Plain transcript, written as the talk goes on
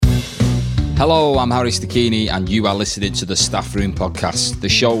Hello, I'm Harry Stachini and you are listening to the Staff Room Podcast, the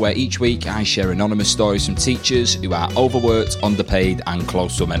show where each week I share anonymous stories from teachers who are overworked, underpaid and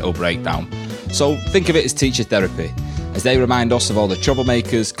close to a mental breakdown. So think of it as teacher therapy, as they remind us of all the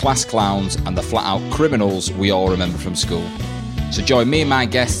troublemakers, class clowns and the flat-out criminals we all remember from school. So join me and my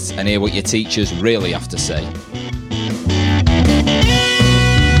guests and hear what your teachers really have to say.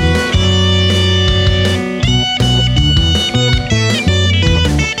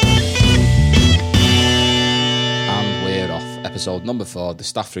 Episode number 4, the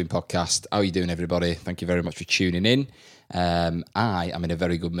Staff Room Podcast. How are you doing, everybody? Thank you very much for tuning in. I am in a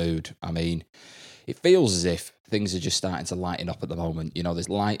very good mood. I mean, it feels as if things are just starting to lighten up at the moment. You know, there's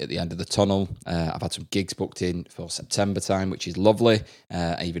light at the end of the tunnel. I've had some gigs booked in for September time, which is lovely.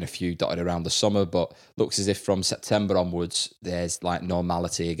 Even a few dotted around the summer, but looks as if from September onwards, there's like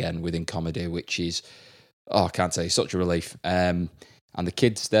normality again within comedy, which is, I can't say, such a relief. And the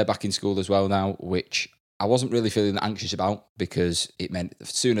kids, they're back in school as well now, which I wasn't really feeling anxious about because it meant the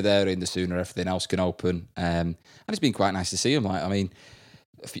sooner they're in, the sooner everything else can open. And it's been quite nice to see them. Like, I mean,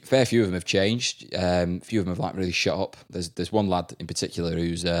 a fair few of them have changed. A few of them have like really shut up. There's one lad in particular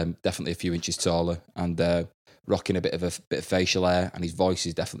who's definitely a few inches taller and rocking a bit of facial hair, and his voice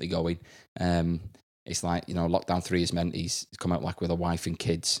is definitely going. It's like, you know, lockdown 3 has meant he's come out like with a wife and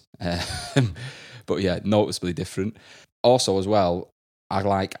kids. But yeah, noticeably different. Also as well, I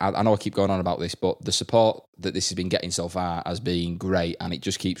know I keep going on about this, but the support that this has been getting so far has been great, and it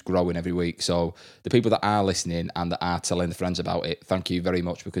just keeps growing every week. So the people that are listening and that are telling their friends about it, thank you very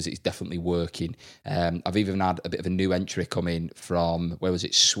much, because it's definitely working. I've even had a bit of a new entry come in from, where was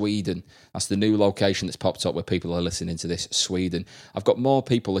it, Sweden. That's the new location that's popped up where people are listening to this, Sweden. I've got more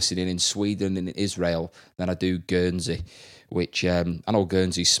people listening in Sweden and in Israel than I do Guernsey, which I know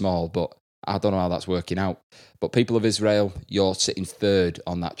Guernsey's small, but I don't know how that's working out. But people of Israel, you're sitting third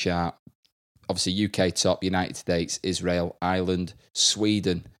on that chart. Obviously, UK top, United States, Israel, Ireland,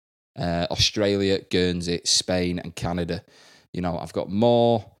 Sweden, Australia, Guernsey, Spain and Canada. You know, I've got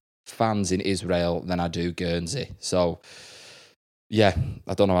more fans in Israel than I do Guernsey. So, yeah,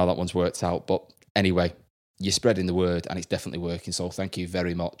 I don't know how that one's worked out. But anyway, you're spreading the word and it's definitely working, so thank you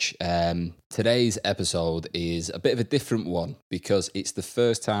very much. Today's episode is a bit of a different one because it's the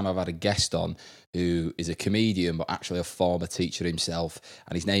first time I've had a guest on who is a comedian but actually a former teacher himself,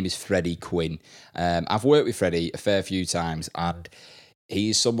 and his name is Freddy Quinne. I've worked with Freddy a fair few times, and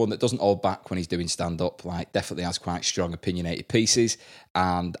he is someone that doesn't hold back when he's doing stand-up, like definitely has quite strong opinionated pieces,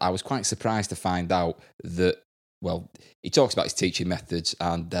 and I was quite surprised to find out that, well, he talks about his teaching methods,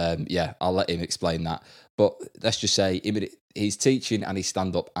 and I'll let him explain that. But let's just say his teaching and his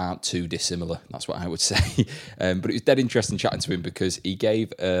stand-up aren't too dissimilar. That's what I would say. But it was dead interesting chatting to him because he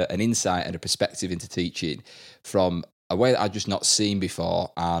gave an insight and a perspective into teaching from a way that I'd just not seen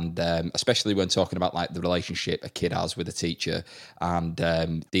before, and especially when talking about like the relationship a kid has with a teacher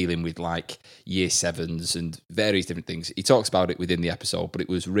and dealing with like year 7s and various different things. He talks about it within the episode, but it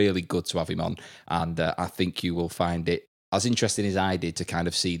was really good to have him on, and I think you will find it as interesting as I did to kind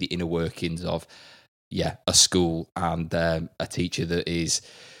of see the inner workings of a school and a teacher that is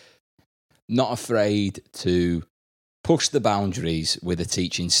not afraid to push the boundaries with a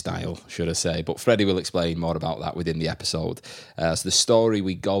teaching style, should I say. But Freddie will explain more about that within the episode. So the story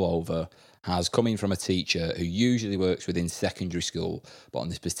we go over has come in from a teacher who usually works within secondary school, but on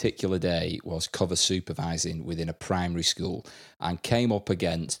this particular day was cover supervising within a primary school and came up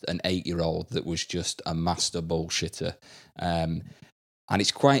against an 8-year-old that was just a master bullshitter. And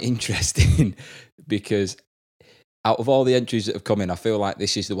it's quite interesting because out of all the entries that have come in, I feel like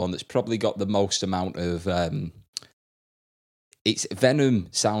this is the one that's probably got the most amount of... it's venom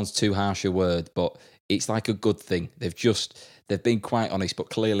sounds too harsh a word, but it's like a good thing. They've been quite honest, but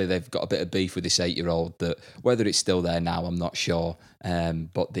clearly they've got a bit of beef with this 8-year-old that whether it's still there now, I'm not sure.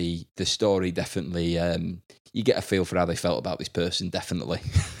 But the story definitely, you get a feel for how they felt about this person, definitely.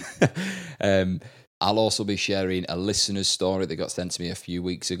 I'll also be sharing a listener's story that got sent to me a few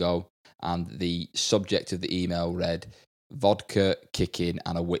weeks ago, and the subject of the email read, vodka, kicking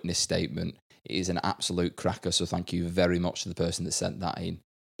and a witness statement. It is an absolute cracker, so thank you very much to the person that sent that in.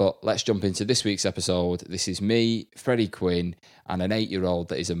 But let's jump into this week's episode. This is me, Freddy Quinne, and an 8-year-old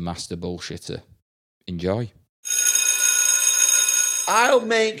that is a master bullshitter. Enjoy. I'll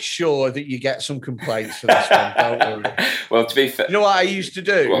make sure that you get some complaints for this one, don't worry. Well, to be fair... You know what I used to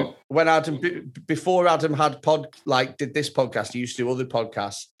do? When Adam, before Adam had did this podcast, he used to do other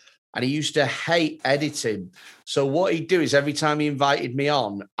podcasts, and he used to hate editing. So what he'd do is every time he invited me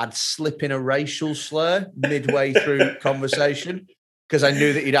on, I'd slip in a racial slur midway through conversation because I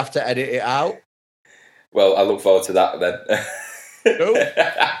knew that he'd have to edit it out. Well, I look forward to that then. Cool.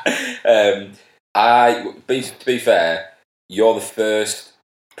 To be fair, you're the first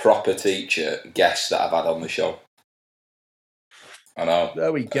proper teacher guest that I've had on the show. I know.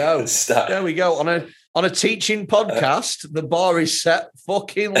 There we go. There we go. On a teaching podcast, the bar is set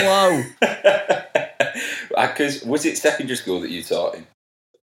fucking low. Because was it secondary school that you taught in?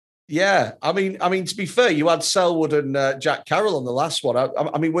 Yeah, I mean, to be fair, you had Selwood and Jack Carroll on the last one.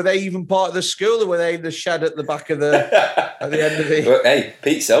 I mean, were they even part of the school, or were they in the shed at the back of at the end of the? But, hey,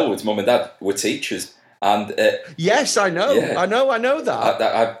 Pete Selwood's mum and dad were teachers, and yes, I know, yeah. I know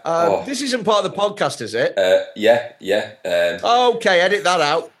that. This isn't part of the podcast, is it? Yeah. Okay, edit that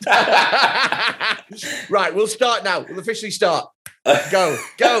out. Right, we'll start now. We'll officially start. Go.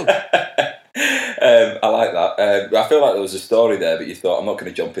 I like that. I feel like there was a story there, but you thought, I'm not going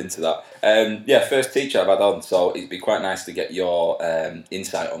to jump into that. First teacher I've had on, so it'd be quite nice to get your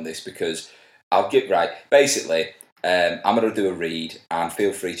insight on this, because basically, I'm going to do a read, and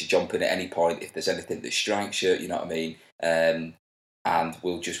feel free to jump in at any point if there's anything that strikes you, you know what I mean? And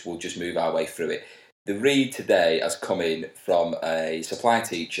we'll just move our way through it. The read today has come in from a supply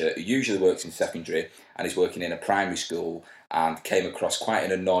teacher who usually works in secondary and is working in a primary school, and came across quite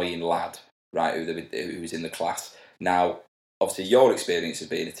an annoying lad, right, who was in the class. Now, obviously, your experience of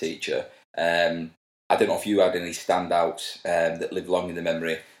being a teacher, I don't know if you had any standouts that live long in the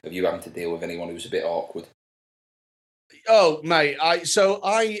memory of you having to deal with anyone who was a bit awkward. Oh, mate,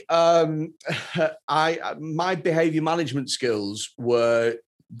 my behaviour management skills were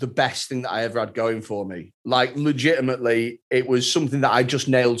the best thing that I ever had going for me. Like, legitimately, it was something that I just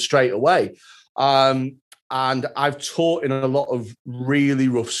nailed straight away. And I've taught in a lot of really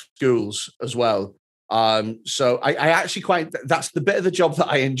rough schools as well. So I actually that's the bit of the job that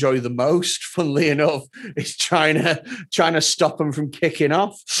I enjoy the most, funnily enough, is trying to stop them from kicking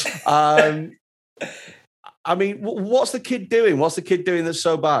off. I mean, what's the kid doing? What's the kid doing that's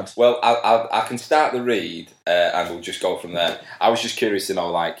so bad? Well, I can start the read and we'll just go from there. I was just curious to know,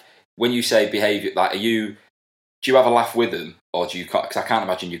 like, when you say behaviour, like, do you have a laugh with them, or do you? Because I can't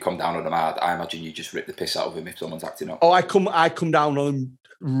imagine you come down on them hard. I imagine you just rip the piss out of them if someone's acting up. Oh, I come down on them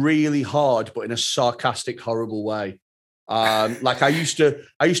really hard, but in a sarcastic, horrible way. Like I used to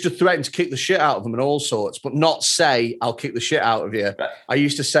threaten to kick the shit out of them and all sorts, but not say I'll kick the shit out of you. Right. I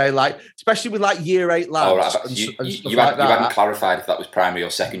used to say, like, especially with like year 8 lads. Oh, right. You hadn't clarified if that was primary or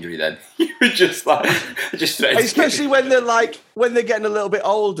secondary. Then you were just threatening. Especially when they're getting a little bit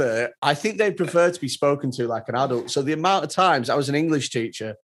older, I think they prefer to be spoken to like an adult. So the amount of times I was an English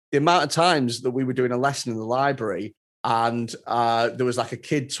teacher, the amount of times that we were doing a lesson in the library, and there was like a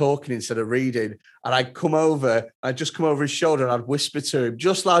kid talking instead of reading, and I'd come over his shoulder and I'd whisper to him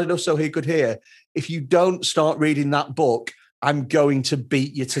just loud enough so he could hear, if you don't start reading that book, I'm going to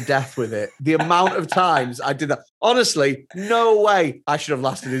beat you to death with it. The amount of times I did that. Honestly, no way I should have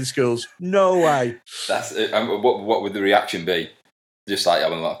lasted in schools. No way. That's it. What would the reaction be? Just like,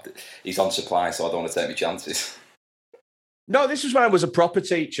 he's on supply, so I don't want to take my chances. No, this was when I was a proper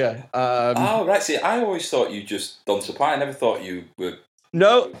teacher. Right. See, I always thought you just done supply. I never thought you were.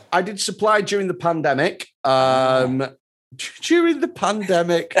 No, I did supply during the pandemic. During the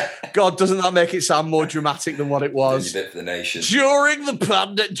pandemic. God, doesn't that make it sound more dramatic than what it was? Bit for the nation. During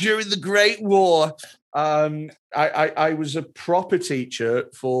the Great War. I was a proper teacher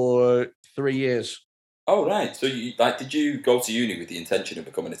for 3 years. Oh, right. So did you go to uni with the intention of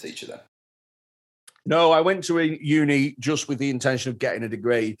becoming a teacher then? No, I went to a uni just with the intention of getting a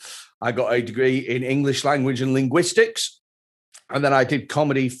degree. I got a degree in English language and linguistics, and then I did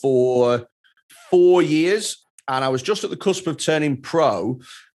comedy for 4 years, and I was just at the cusp of turning pro,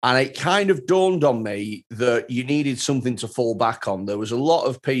 and it kind of dawned on me that you needed something to fall back on. There was a lot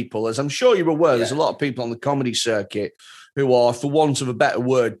of people, as I'm sure you're aware, there's a lot of people on the comedy circuit who are, for want of a better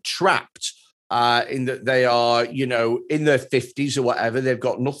word, trapped in that they are, in their 50s or whatever. They've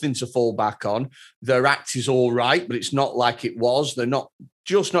got nothing to fall back on. Their act is all right, but it's not like it was. They're not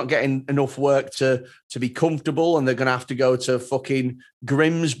getting enough work to be comfortable, and they're going to have to go to fucking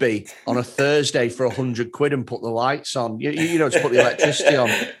Grimsby on a Thursday for £100 and put the lights on, to put the electricity on.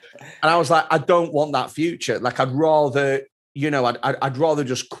 And I was like, I don't want that future. Like, I'd rather, I'd rather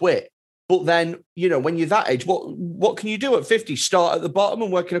just quit. But then, when you're that age, what can you do at 50? Start at the bottom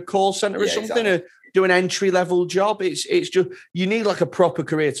and work in a call center or something, exactly. Or do an entry-level job. It's just, you need like a proper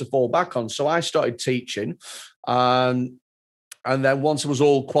career to fall back on. So I started teaching. And then once I was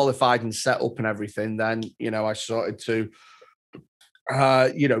all qualified and set up and everything, then, I started to,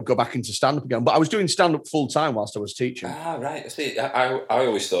 go back into stand-up again. But I was doing stand-up full-time whilst I was teaching. Ah, right. See, I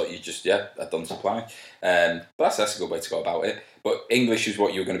always thought you just, I'd done supply. But that's a good way to go about it. But English is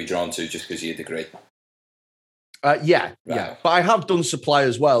what you're going to be drawn to just because of your degree. Yeah. But I have done supply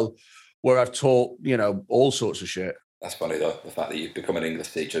as well. where I've taught, all sorts of shit. That's funny though, the fact that you've become an English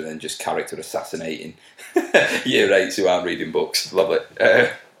teacher and then just character assassinating year 8s who aren't reading books. Love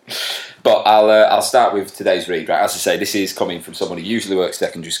it. But I'll start with today's read. Right, as I say, this is coming from someone who usually works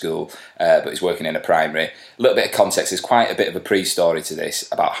secondary school, but is working in a primary. A little bit of context. There's quite a bit of a pre-story to this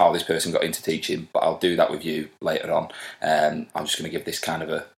about how this person got into teaching, but I'll do that with you later on. I'm just going to give this kind of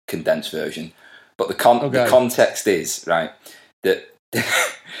a condensed version. But the context is right that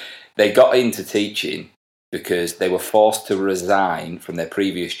they got into teaching because they were forced to resign from their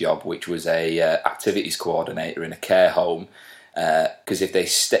previous job, which was a activities coordinator in a care home. Because if they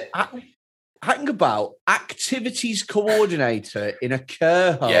hang about activities coordinator in a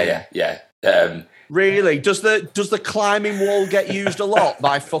care home. Yeah. Really? Does the climbing wall get used a lot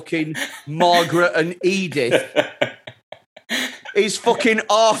by fucking Margaret and Edith? Is fucking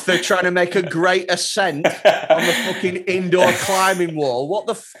Arthur trying to make a great ascent on the fucking indoor climbing wall? What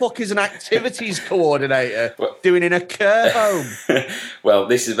the fuck is an activities coordinator doing in a care home? Well,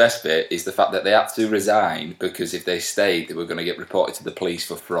 this is the best bit, is the fact that they had to resign because if they stayed, they were going to get reported to the police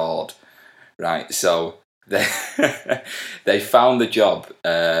for fraud. Right, so they found the job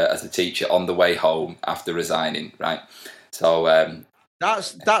as a teacher on the way home after resigning, right? So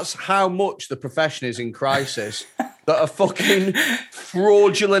that's how much the profession is in crisis. That a fucking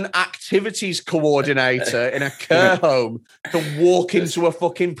fraudulent activities coordinator in a care home can walk into a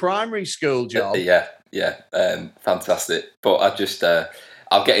fucking primary school job. Yeah, fantastic. But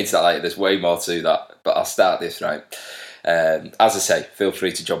I'll get into that later. There's way more to that, but I'll start this, right? As I say, feel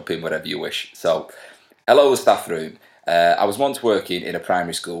free to jump in wherever you wish. So, hello, the staff room. I was once working in a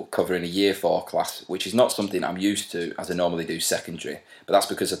primary school covering a year 4 class, which is not something I'm used to as I normally do secondary, but that's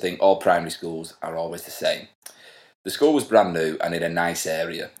because I think all primary schools are always the same. The school was brand new and in a nice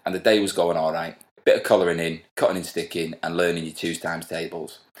area, and the day was going all right. Bit of colouring in, cutting and sticking, and learning your 2s times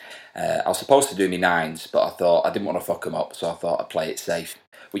tables. I was supposed to do my 9s, but I thought I didn't want to fuck them up, so I thought I'd play it safe,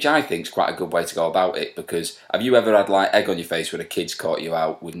 which I think is quite a good way to go about it, because have you ever had like egg on your face when a kid's caught you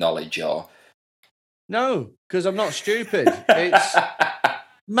out with knowledge or... No, because I'm not stupid. It's...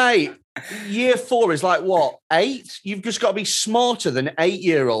 Mate, year 4 is like, what, 8? You've just got to be smarter than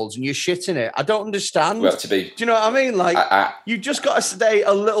 8-year-olds and you're shitting it. I don't understand. Well, do you know what I mean? Like, you just got to stay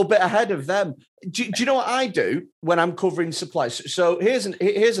a little bit ahead of them. Do you know what I do when I'm covering supplies? So here's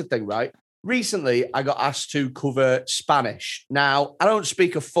the thing, right? Recently, I got asked to cover Spanish. Now, I don't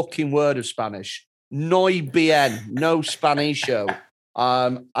speak a fucking word of Spanish. No bien, no Spanisho.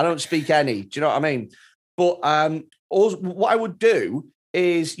 I don't speak any. Do you know what I mean? But what I would do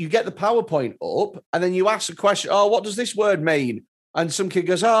is you get the PowerPoint up and then you ask the question, oh, what does this word mean? And some kid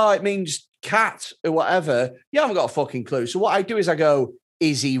goes, oh, it means cat or whatever. You haven't got a fucking clue. So what I do is I go,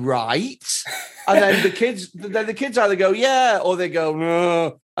 is he right? And then the kids either go, yeah, or they go,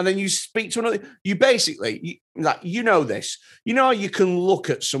 no. And then you speak to another. You basically, you know this. You know, you can look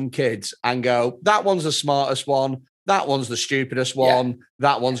at some kids and go, that one's the smartest one. That one's the stupidest one. Yeah.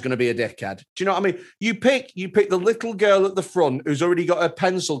 That one's going to be a dickhead. Do you know what I mean? You pick the little girl at the front who's already got her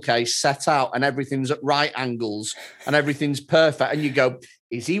pencil case set out and everything's at right angles and everything's perfect. And you go,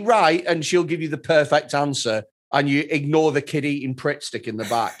 is he right? And she'll give you the perfect answer. And you ignore the kid eating Pritt stick in the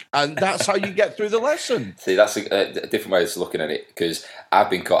back. And that's how you get through the lesson. See, that's a different way of looking at it, because I've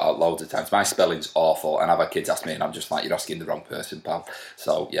been caught out loads of times. My spelling's awful, and I've had kids ask me, and I'm just like, you're asking the wrong person, pal.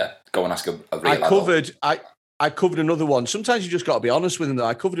 So, yeah, go and ask a real adult. I covered another one. Sometimes you just got to be honest with them, though.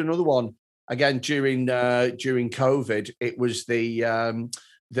 I covered another one, again, during COVID. It was the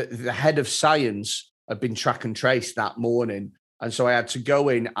head of science had been track and trace that morning. And so I had to go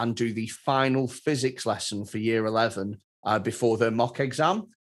in and do the final physics lesson for year 11 before the mock exam.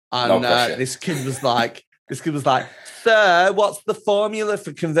 And this kid was like, sir, what's the formula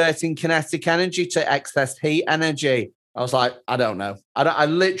for converting kinetic energy to excess heat energy? I was like, I don't know. I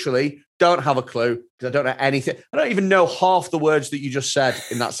literally don't have a clue because I don't know anything. I don't even know half the words that you just said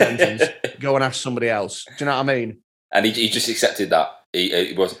in that sentence. Go and ask somebody else. Do you know what I mean? And he just accepted that.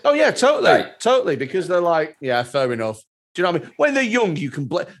 He was. Oh, yeah, totally. Because they're like, yeah, fair enough. Do you know what I mean? When they're young, you can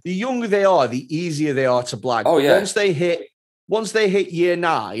the younger they are, the easier they are to blag. Oh, yeah. Once they hit year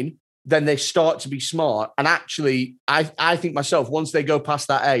 9, then they start to be smart. And actually, I think myself, once they go past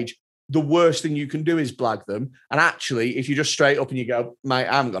that age, the worst thing you can do is blag them. And actually, if you just straight up and you go, mate,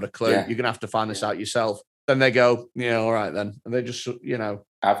 I haven't got a clue. Yeah. You're going to have to find this out yourself. Then they go, yeah, all right then. And they just,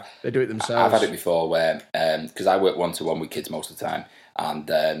 they do it themselves. I've had it before where, because I work one-to-one with kids most of the time.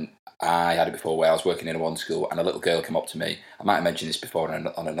 And I had it before where I was working in a one school and a little girl came up to me. I might have mentioned this before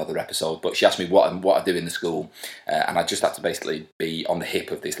on another episode, but she asked me what I do in the school. And I just had to basically be on the hip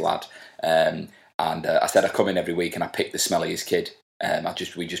of this lad. And I said I come in every week and I pick the smelliest kid.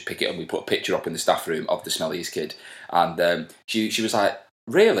 We just pick it and we put a picture up in the staff room of the smelliest kid. And she was like,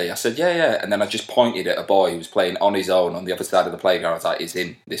 really? I said, yeah. And then I just pointed at a boy who was playing on his own on the other side of the playground. I was like, he's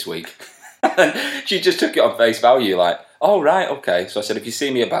in this week. And she just took it on face value, like, oh, right, okay. So I said, if you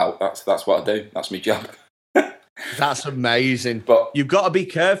see me about, that's what I do. That's my job. That's amazing. But you've got to be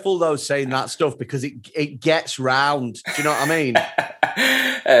careful, though, saying that stuff because it gets round. Do you know what I mean?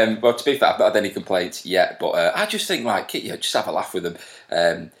 Well, to be fair, I've not had any complaints yet, but I just think, like, just have a laugh with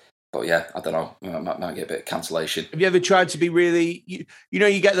them. But yeah, I don't know. I might get a bit of cancellation. Have you ever tried to be really, you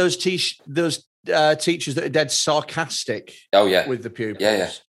get those teachers that are dead sarcastic? Oh, yeah. With the pupils? Yeah.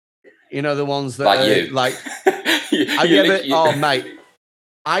 You know, the ones that like are, you. Like, have you ever, oh, mate.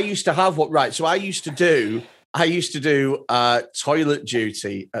 I used to have so I used to do toilet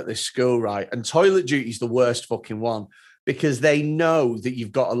duty at this school, right? And toilet duty is the worst fucking one because they know that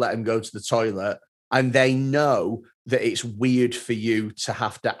you've got to let them go to the toilet and they know that it's weird for you to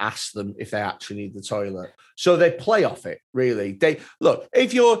have to ask them if they actually need the toilet. So they play off it, really. They look,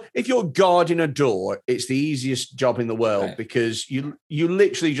 if you're guarding a door, it's the easiest job in the world, right? Because you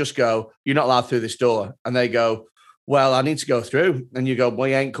literally just go, you're not allowed through this door. And they go, well, I need to go through. And you go, well,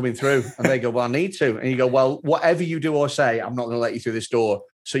 you ain't coming through. And they go, well, I need to. And you go, well, whatever you do or say, I'm not going to let you through this door.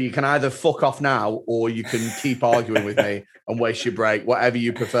 So you can either fuck off now or you can keep arguing with me and waste your break, whatever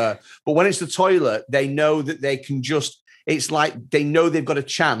you prefer. But when it's the toilet, they know that they can it's like they know they've got a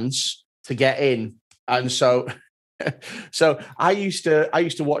chance to get in. And so I used to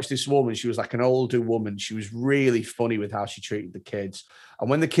watch this woman. She was like an older woman. She was really funny with how she treated the kids. And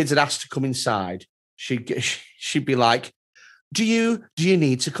when the kids had asked to come inside, she'd be like, do you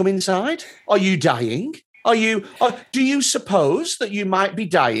need to come inside? Are you dying? Do you suppose that you might be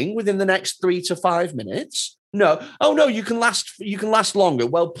dying within the next 3 to 5 minutes? No. Oh no, you can last longer.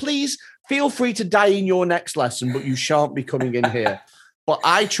 Well, please feel free to die in your next lesson, but you shan't be coming in here. But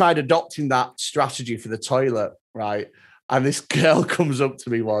I tried adopting that strategy for the toilet, right? And this girl comes up to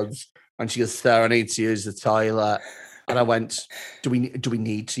me once and she goes, "Sir, I need to use the toilet." And I went, do we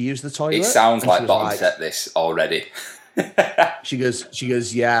need to use the toilet? It sounds like bottom set this already. She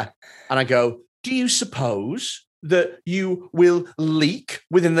goes, yeah. And I go, do you suppose that you will leak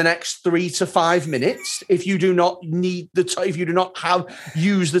within the next 3 to 5 minutes if you do not use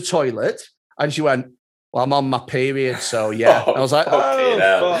the toilet? And she went, well, I'm on my period, so yeah. I was like,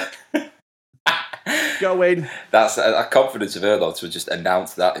 fuck. Go in. That's a confidence of her, though, to just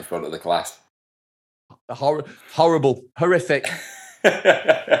announce that in front of the class. Horrible, horrific.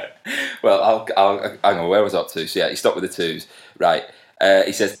 Well, hang on, where was I up to? So yeah, he stopped with the twos. Right.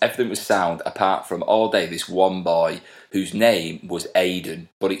 He says, everything was sound apart from all day this one boy whose name was Aidan,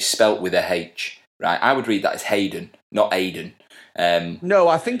 but it's spelt with a H. Right. I would read that as Hayden, not Aidan. No,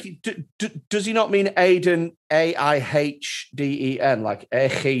 I think, does he not mean Aidan, Aihden, like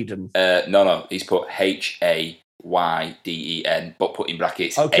Hayden? No, he's put Hayden, but put in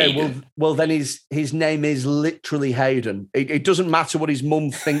brackets. Okay, Aidan. well then his name is literally Hayden. It doesn't matter what his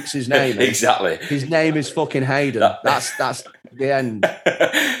mum thinks his name is. Exactly. His name is fucking Hayden. That's the end.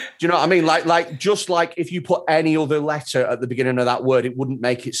 Do you know what I mean? Like just like if you put any other letter at the beginning of that word, it wouldn't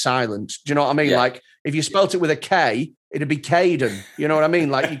make it silent. Do you know what I mean? Yeah. Like if you spelt it with a K, it'd be Caden. You know what I mean?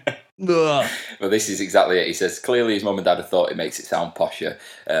 Like. Well, this is exactly it. He says, clearly his mum and dad had thought it makes it sound posher.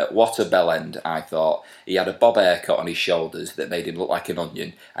 What a bellend, I thought. He had a bob haircut on his shoulders that made him look like an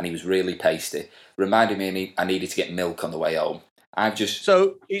onion, and he was really pasty. Reminded me I needed to get milk on the way home.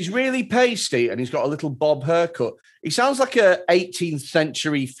 So he's really pasty, and he's got a little bob haircut. He sounds like a 18th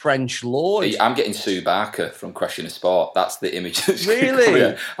century French lord. I'm getting Sue Barker from Crushing a Sport. That's the image.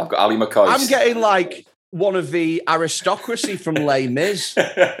 Really? I've got Ali McCoy. I'm getting like one of the aristocracy from Les Mis.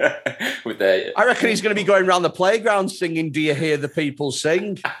 I reckon he's going to be going around the playground singing "Do You Hear the People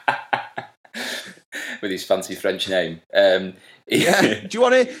Sing?" with his fancy French name. Yeah. Do you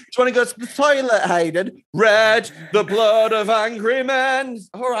want to go to the toilet, Hayden? Red, the blood of angry men.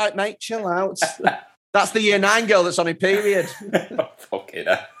 All right, mate, chill out. That's the Year 9 girl that's on her period. Fucking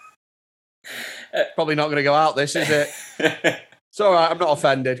hell. Probably not going to go out. This is it. It's all right. I'm not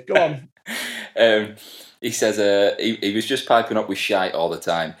offended. Go on. He says he was just piping up with shite all the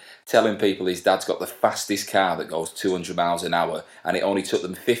time, telling people his dad's got the fastest car that goes 200 miles an hour, and it only took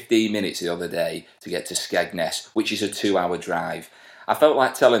them 15 minutes the other day to get to Skegness, which is a 2-hour drive. I felt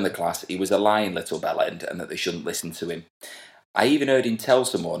like telling the class he was a lying little bellend and that they shouldn't listen to him. I even heard him tell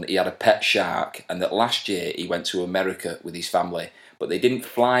someone he had a pet shark and that last year he went to America with his family, but they didn't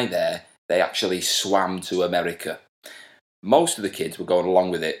fly there, they actually swam to America. Most of the kids were going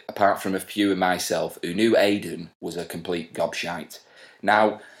along with it, apart from a few and myself who knew Aidan was a complete gobshite.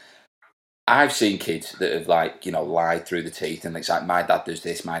 Now, I've seen kids that have lied through the teeth, and it's like, my dad does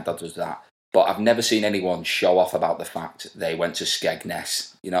this, my dad does that. But I've never seen anyone show off about the fact they went to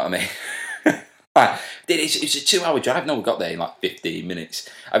Skegness. You know what I mean? It's a 2-hour drive. No, we got there in 15 minutes.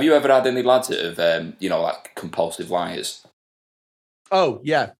 Have you ever had any lads that have, compulsive liars? Oh,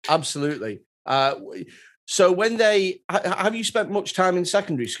 yeah, absolutely. So when have you spent much time in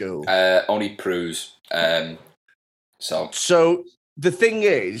secondary school? Only Prues. So the thing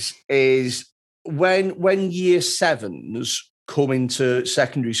is when year 7s come into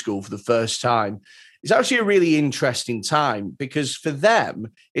secondary school for the first time, it's actually a really interesting time because for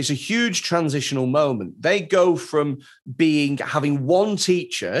them, it's a huge transitional moment. They go from having one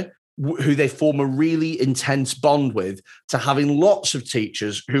teacher who they form a really intense bond with to having lots of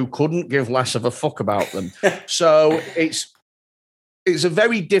teachers who couldn't give less of a fuck about them. So it's a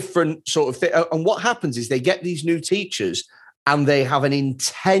very different sort of thing. And what happens is they get these new teachers and they have an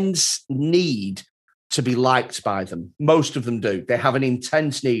intense need to be liked by them. Most of them do. They have an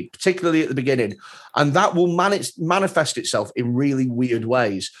intense need, particularly at the beginning. And that will manifest itself in really weird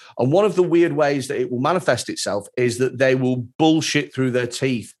ways. And one of the weird ways that it will manifest itself is that they will bullshit through their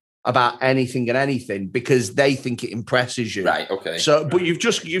teeth about anything and anything because they think it impresses you. Right, okay. So, but you've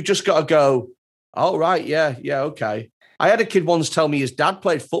just got to go, oh, right, yeah, okay. I had a kid once tell me his dad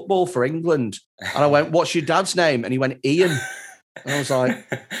played football for England. And I went, what's your dad's name? And he went, Ian. And I was like...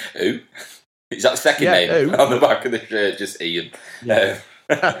 Who? Is that the second name on the back of the shirt? Just Ian. Yeah.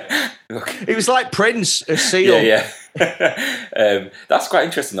 It was like Prince, a seal. Yeah. That's quite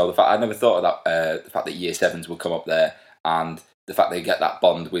interesting, though. I never thought of that. The fact that year 7s would come up there, and the fact they get that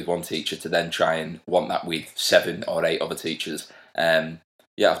bond with one teacher to then try and want that with 7 or 8 other teachers. I've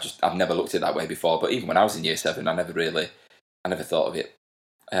never looked at it that way before. But even when I was in year 7, I never thought of it.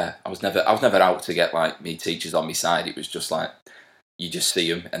 I was never out to get me teachers on my side. It was just you just see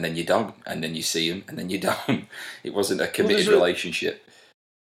them and then you don't, and then you see them and then you don't. It wasn't a committed relationship.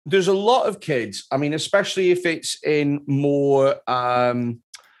 There's a lot of kids, I mean, especially if it's in more,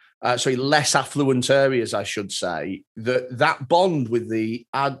 less affluent areas, I should say, that bond with the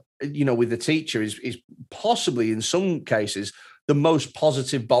teacher is possibly in some cases the most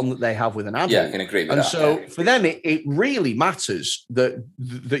positive bond that they have with an adult. Yeah, I can agree with that. And so for them, it really matters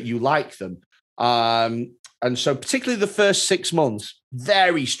that you like them. And so particularly the first 6 months,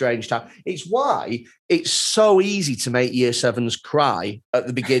 very strange time. It's why it's so easy to make year 7s cry at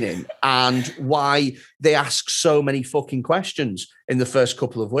the beginning and why they ask so many fucking questions in the first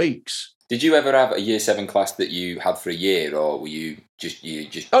couple of weeks. Did you ever have a year 7 class that you had for a year, or were you just...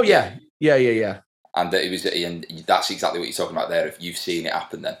 Oh, yeah. Yeah. And that's exactly what you're talking about there, if you've seen it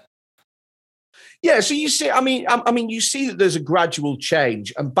happen then. Yeah, so you see, I mean, you see that there's a gradual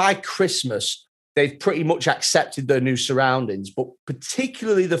change, and by Christmas, they've pretty much accepted their new surroundings, but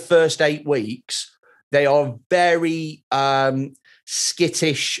particularly the first 8 weeks, they are very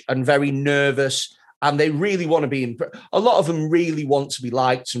skittish and very nervous, and they really want to be a lot of them really want to be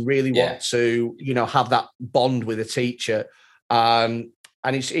liked and really want to, have that bond with a teacher. And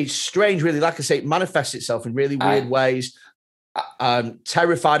it's strange, really. Like I say, it manifests itself in really weird ways.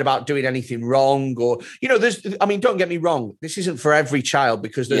 Terrified about doing anything wrong, or don't get me wrong, this isn't for every child,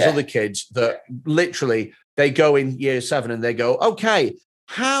 because there's other kids that literally they go in year 7 and they go, okay,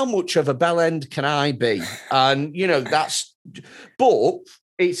 how much of a bellend can I be? And but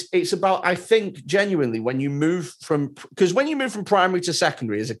it's about, I think, genuinely, when you move from primary to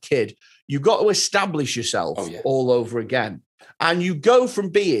secondary as a kid, you've got to establish yourself all over again. And you go from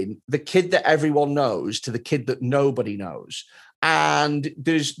being the kid that everyone knows to the kid that nobody knows. And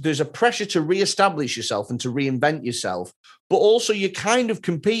there's a pressure to reestablish yourself and to reinvent yourself. But also you're kind of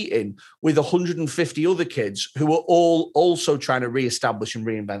competing with 150 other kids who are all also trying to reestablish and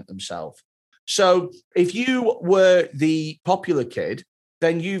reinvent themselves. So if you were the popular kid,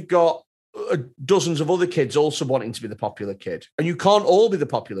 then you've got dozens of other kids also wanting to be the popular kid. And you can't all be the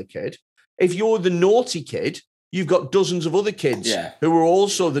popular kid. If you're the naughty kid, you've got dozens of other kids who are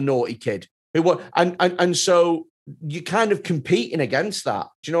also the naughty kid. And so you're kind of competing against that.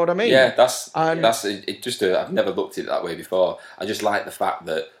 Do you know what I mean? Yeah, that's it. I've never looked at it that way before. I just like the fact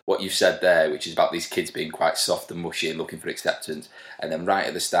that what you've said there, which is about these kids being quite soft and mushy and looking for acceptance, and then right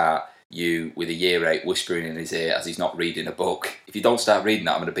at the start, you with a year 8 whispering in his ear as he's not reading a book, if you don't start reading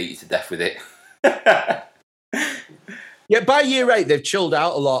that, I'm going to beat you to death with it. Yeah, by year 8, they've chilled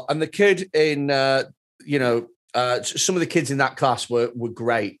out a lot, and the kid in some of the kids in that class were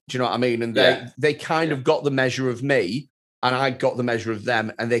great. Do you know what I mean? And they kind of got the measure of me, and I got the measure of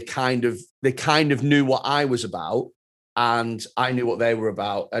them, and they kind of knew what I was about, and I knew what they were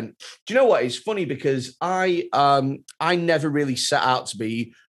about. And do you know what? It's funny because I never really set out to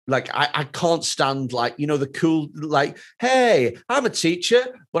be Like, I can't stand, like, the cool, like, hey, I'm a teacher,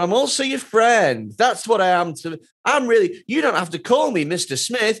 but I'm also your friend. That's what I am. You don't have to call me Mr.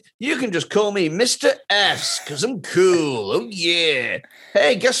 Smith. You can just call me Mr. S because I'm cool. Oh, yeah.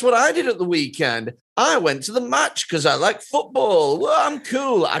 Hey, guess what I did at the weekend? I went to the match because I like football. Well, I'm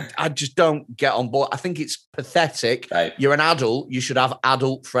cool. I just don't get on board. I think it's pathetic. Right. You're an adult. You should have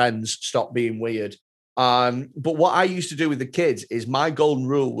adult friends. Stop being weird. But what I used to do with the kids is my golden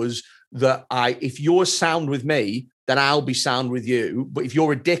rule was that if you're sound with me, then I'll be sound with you. But if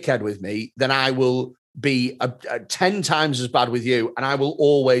you're a dickhead with me, then I will be 10 times as bad with you, and I will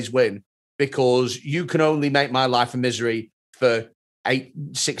always win because you can only make my life a misery for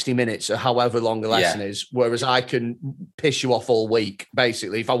 60 minutes or however long the lesson is, whereas I can piss you off all week,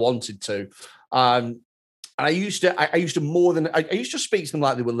 basically, if I wanted to. And I used to speak to them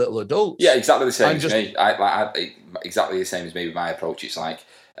like they were little adults. Yeah, exactly the same as me. Exactly the same as me with my approach. It's like,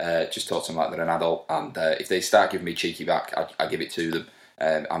 just talk to them like they're an adult, and if they start giving me cheeky back, I give it to them.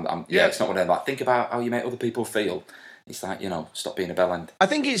 It's not one of them like, think about how you make other people feel. It's like, stop being a bellend. I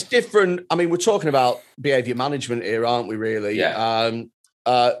think it's different. I mean, we're talking about behaviour management here, aren't we, really? Yeah.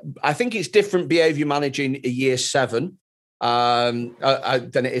 I think it's different behaviour managing a year 7 than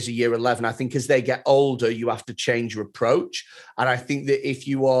it is a year 11. I think as they get older, you have to change your approach. And I think that if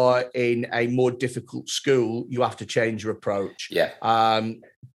you are in a more difficult school, you have to change your approach. Yeah.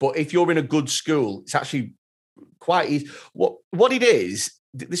 But if you're in a good school, it's actually quite easy. What it is,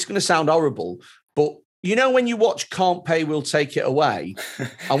 this is going to sound horrible, but when you watch Can't Pay, We'll Take It Away,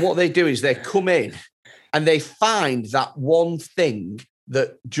 and what they do is they come in and they find that one thing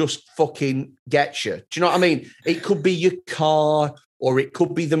that just fucking gets you. Do you know what I mean? It could be your car, or it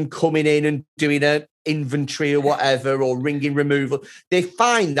could be them coming in and doing an inventory or whatever, or ringing removal. They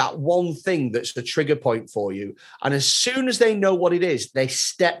find that one thing that's the trigger point for you. And as soon as they know what it is, they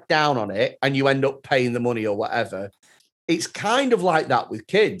step down on it and you end up paying the money or whatever. It's kind of like that with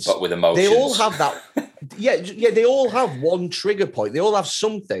kids. But with emotions. They all have that. Yeah, they all have one trigger point. They all have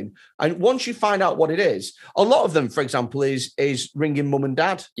something. And once you find out what it is, a lot of them, for example, is ringing mum and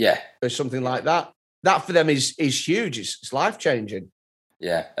dad. Yeah. Or something like that. That for them is huge. It's life-changing.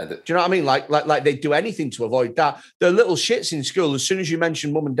 Yeah. Do you know what I mean? Like they do anything to avoid that. They're little shits in school. As soon as you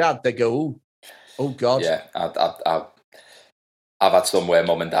mention mum and dad, they go, oh God. Yeah. I've had some where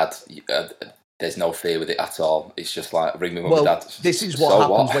mum and dad... there's no fear with it at all. It's just like ring me mum and dad. This is what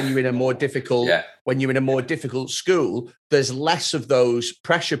happens when you're in a more difficult when you're in a more difficult school. There's less of those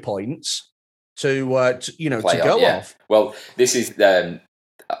pressure points to go off. Well, this is I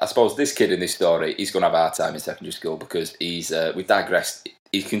suppose this kid in this story, he's going to have a hard time in secondary school because we've digressed.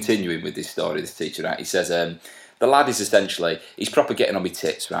 He's continuing with this story, this teacher, right? He says the lad is essentially, he's proper getting on my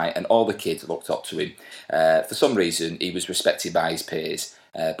tits, right? And all the kids looked up to him. For some reason, he was respected by his peers.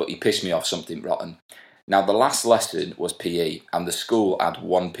 But he pissed me off something rotten. Now, the last lesson was PE, and the school had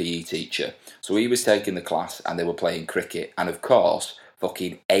one PE teacher. So he was taking the class, and they were playing cricket. And of course,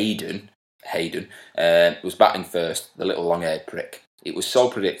 fucking Hayden, was batting first, the little long-haired prick. It was so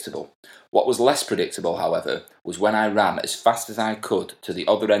predictable. What was less predictable, however, was when I ran as fast as I could to the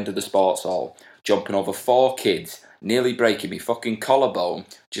other end of the sports hall, jumping over 4 kids, nearly breaking me fucking collarbone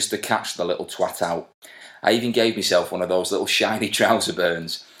just to catch the little twat out. I even gave myself one of those little shiny trouser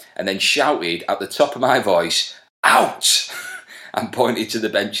burns and then shouted at the top of my voice, "Out!" and pointed to the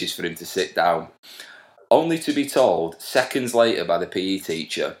benches for him to sit down. Only to be told seconds later by the PE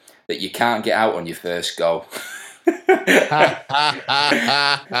teacher that you can't get out on your first go. He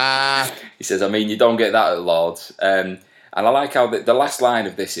says, you don't get that at Lord's. And I like how the last line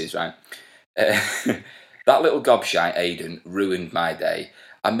of this is, right? That little gobshite Aidan ruined my day.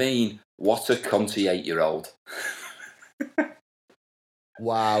 What a cunty 8-year-old.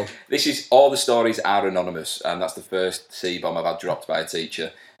 Wow. This is, all the stories are anonymous, and that's the first C-bomb I've had dropped by a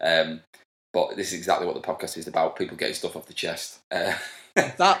teacher. But this is exactly what the podcast is about, people getting stuff off the chest.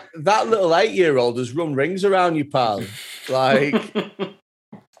 That little 8-year-old has run rings around you, pal. Like,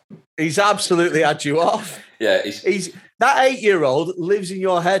 he's absolutely had you off. Yeah. He's that 8-year-old lives in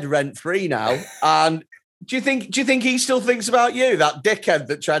your head rent-free now, and... Do you think he still thinks about you, that dickhead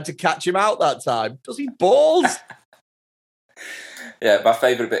that tried to catch him out that time? Does he balls? Yeah, my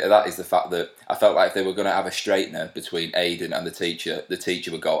favourite bit of that is the fact that I felt like if they were going to have a straightener between Aidan and the teacher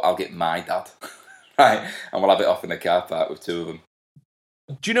would go, "I'll get my dad," right, and we'll have it off in the car park with 2 of them.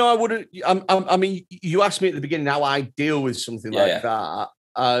 Do you know, I wouldn't. You asked me at the beginning how I deal with something like that.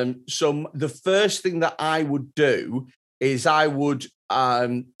 So the first thing that I would do is I would.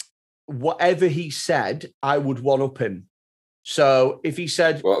 Whatever he said, I would one-up him. So if he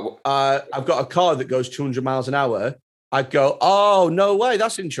said, I've got a car that goes 200 miles an hour, I'd go, oh, no way,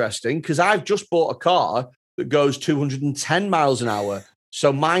 that's interesting, because I've just bought a car that goes 210 miles an hour.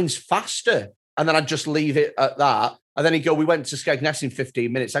 So mine's faster. And then I'd just leave it at that. And then he'd go, we went to Skegness in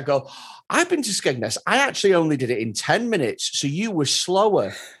 15 minutes. I'd go, I've been to Skegness. I actually only did it in 10 minutes. So you were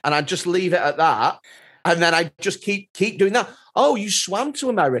slower. And I'd just leave it at that. And then I'd just keep doing that. Oh, you swam to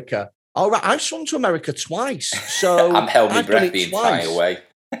America. All right, I've swum to America twice. So I'm held my breath the entire way.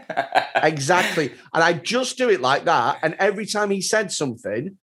 Exactly. And I just do it like that. And every time he said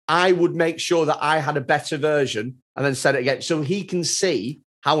something, I would make sure that I had a better version and then said it again. So he can see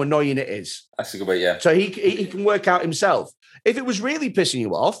how annoying it is. That's a good way, yeah. So he can work out himself. If it was really pissing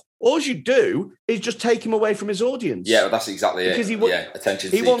you off, all you do is just take him away from his audience. Yeah, well, that's exactly because it.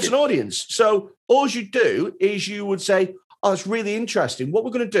 Attention seeking. He wants an audience. So all you do is you would say, oh, that's really interesting. What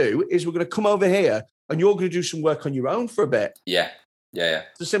we're going to do is we're going to come over here and you're going to do some work on your own for a bit. Yeah.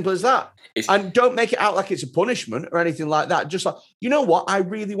 It's as simple as that. And don't make it out like it's a punishment or anything like that. Just like, you know what? I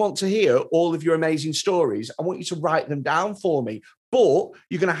really want to hear all of your amazing stories. I want you to write them down for me. But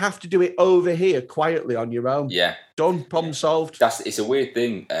you're going to have to do it over here quietly on your own. Yeah. Done. Problem solved. It's a weird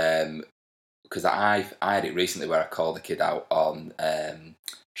thing because I had it recently where I called a kid out on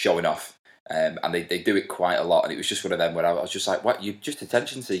showing off. And they do it quite a lot. And it was just one of them where I was just like, what? You're just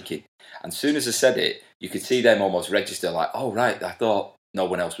attention seeking. And as soon as I said it, you could see them almost register like, oh, right, I thought no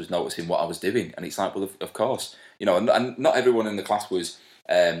one else was noticing what I was doing. And it's like, well, of course. You know, and not everyone in the class was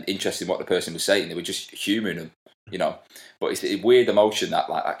interested in what the person was saying. They were just humouring them, you know. But it's a weird emotion,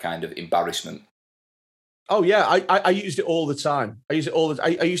 that kind of embarrassment. Oh, yeah. I used it all the time. I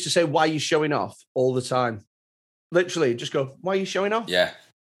used to say, why are you showing off all the time? Literally, just go, why are you showing off? Yeah.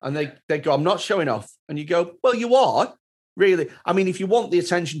 And they go, I'm not showing off. And you go, well, you are, really. I mean, if you want the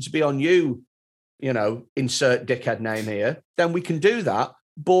attention to be on you, you know, insert dickhead name here, then we can do that.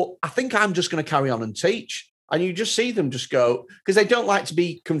 But I think I'm just going to carry on and teach. And you just see them just go, because they don't like to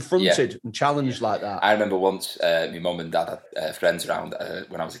be confronted and challenged like that. I remember once my mum and dad had friends around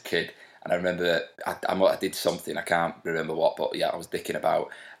when I was a kid. And I remember I did something, I can't remember what, but yeah, I was dicking about.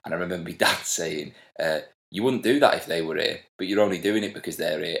 And I remember my dad saying, you wouldn't do that if they were here, but you're only doing it because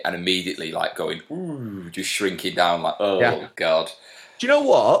they're here. And immediately like going, ooh, just shrinking down like, oh, God. Do you know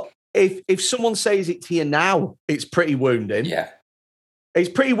what? If someone says it to you now, it's pretty wounding. Yeah. It's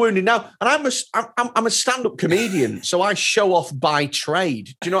pretty wounding now. And I'm a stand-up comedian, so I show off by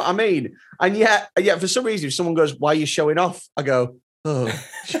trade. Do you know what I mean? And yet, for some reason, if someone goes, why are you showing off? I go, oh,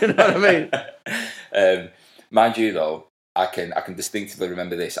 do you know what I mean? Mind you, though, I can distinctively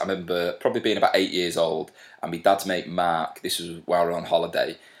remember this. I remember probably being about 8 years old, and my dad's mate Mark, this was while we were on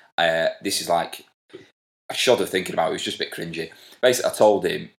holiday. This is like, I shudder thinking about it. It was just a bit cringy. Basically, I told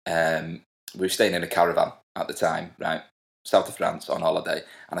him, we were staying in a caravan at the time, right? South of France on holiday.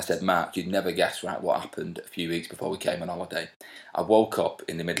 And I said, Mark, you'd never guess, right, what happened a few weeks before we came on holiday. I woke up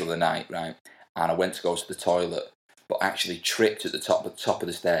in the middle of the night, right? And I went to go to the toilet, but actually tripped at the top of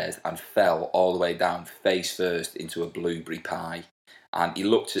the stairs and fell all the way down face first into a blueberry pie. And he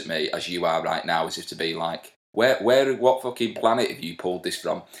looked at me, as you are right now, as if to be like, what fucking planet have you pulled this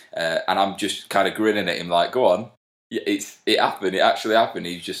from? And I'm just kind of grinning at him like, go on. It happened. It actually happened.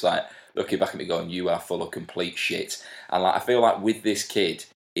 He's just like looking back at me going, you are full of complete shit. And like, I feel like with this kid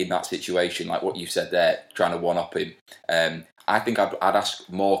in that situation, like what you said there, trying to one-up him, I think I'd ask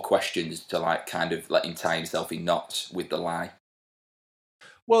more questions to like kind of let him tie himself in knots with the lie.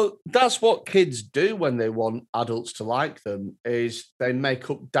 Well, that's what kids do when they want adults to like them, is they make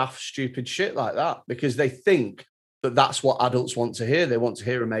up daft, stupid shit like that because they think that that's what adults want to hear. They want to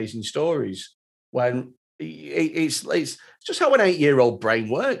hear amazing stories when it's just how an 8-year-old brain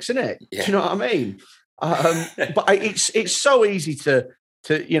works, isn't it? Yeah. Do you know what I mean? But it's so easy to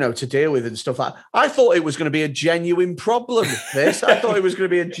deal with and stuff like that. I thought it was going to be a genuine problem, I thought it was going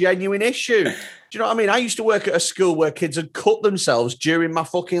to be a genuine issue. Do you know what I mean? I used to work at a school where kids had cut themselves during my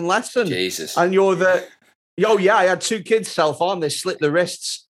fucking lesson. Jesus. And I had 2 kids self-harm. They slit their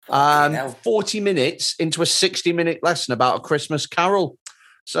wrists 40 minutes into a 60-minute lesson about a Christmas carol.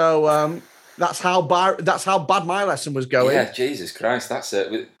 So that's how bad my lesson was going. Yeah, Jesus Christ, that's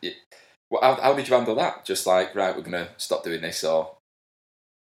it. How did you handle that? Just like, right, we're going to stop doing this, or...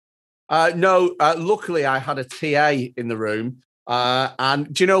 No, luckily I had a TA in the room.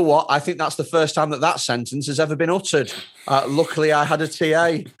 And do you know what? I think that's the first time that sentence has ever been uttered. Luckily I had a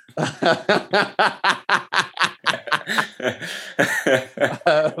TA.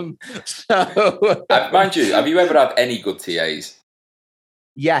 Mind you, have you ever had any good TAs?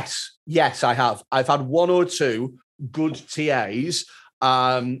 Yes, I have. I've had 1 or 2 good TAs.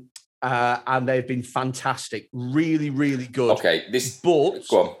 And they've been fantastic. Really, really good. Okay, but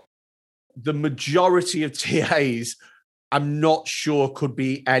go on. The majority of TAs I'm not sure could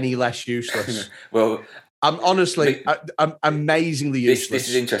be any less useless. Well, I'm honestly, I'm amazingly useless. This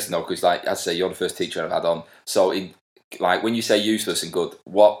is interesting though, because like I say, you're the first teacher I've had on. So like when you say useless and good,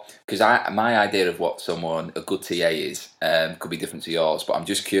 because my idea of what a good TA is could be different to yours, but I'm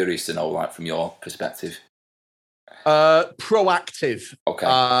just curious to know, like, from your perspective. Proactive.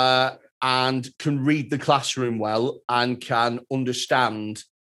 Okay. And can read the classroom well and can understand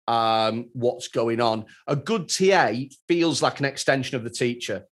what's going on. A good TA feels like an extension of the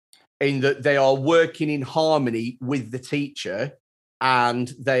teacher, in that they are working in harmony with the teacher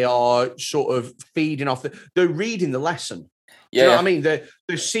and they are sort of feeding off they're reading the lesson. Do you know what I mean?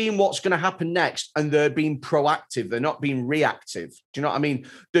 They're seeing what's going to happen next and they're being proactive. They're not being reactive. Do you know what I mean?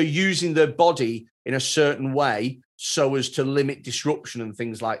 They're using their body in a certain way so as to limit disruption and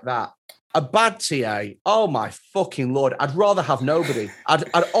things like that. A bad TA, oh my fucking Lord, I'd rather have nobody. I'd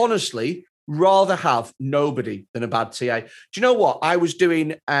honestly rather have nobody than a bad TA. Do you know what? I was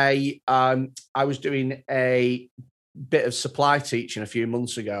doing a bit of supply teaching a few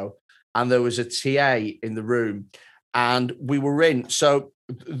months ago, and there was a TA in the room, and we were in. So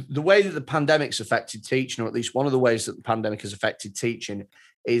the way that the pandemic's affected teaching, or at least one of the ways that the pandemic has affected teaching,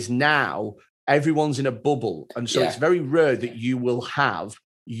 is now everyone's in a bubble, and so it's very rare that you will have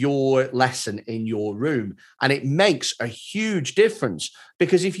your lesson in your room. And it makes a huge difference,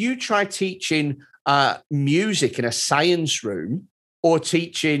 because if you try teaching music in a science room, or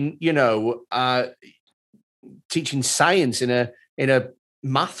teaching, teaching science in a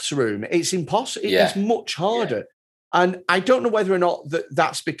maths room, it's impossible. It's much harder. Yeah. And I don't know whether or not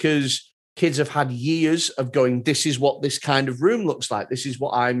that's because kids have had years of going, this is what this kind of room looks like. This is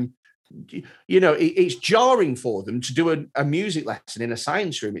what it's jarring for them to do a music lesson in a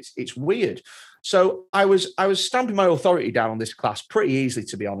science room. It's weird. So I was stamping my authority down on this class pretty easily,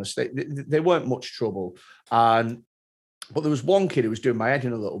 to be honest. They weren't much trouble. But there was one kid who was doing my head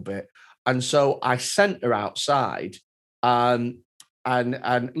in a little bit. And so I sent her outside, and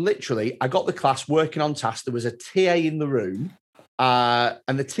literally I got the class working on tasks. There was a TA in the room.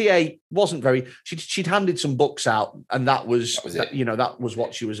 And the TA wasn't very. She'd handed some books out, and that was it. That was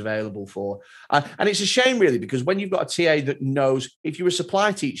what she was available for. And it's a shame, really, because when you've got a TA that knows, if you're a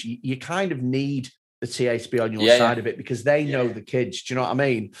supply teacher, you kind of need the TA to be on your side of it, because they know the kids. Do you know what I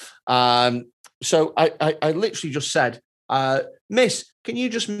mean? So I literally just said, Miss, can you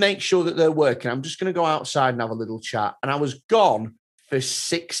just make sure that they're working? I'm just going to go outside and have a little chat. And I was gone for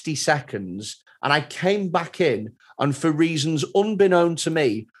 60 seconds, and I came back in. And for reasons unbeknown to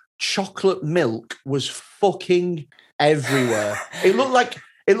me, chocolate milk was fucking everywhere. It looked like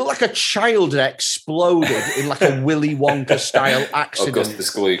a child had exploded in like a Willy Wonka style accident.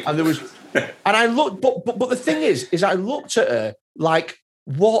 Augustus Gloop. And there was, and I looked, but the thing is I looked at her like,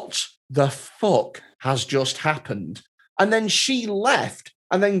 what the fuck has just happened? And then she left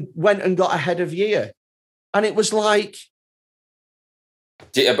and then went and got ahead of year, and it was like,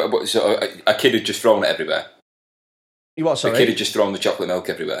 so a kid had just thrown it everywhere. What, sorry? The kid had just thrown the chocolate milk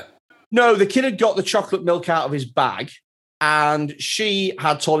everywhere. No, the kid had got the chocolate milk out of his bag, and she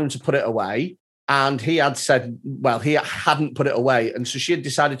had told him to put it away. And he had said, well, he hadn't put it away. And so she had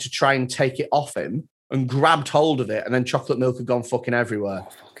decided to try and take it off him and grabbed hold of it. And then chocolate milk had gone fucking everywhere.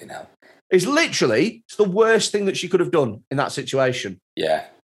 Oh, fucking hell. It's the worst thing that she could have done in that situation. Yeah.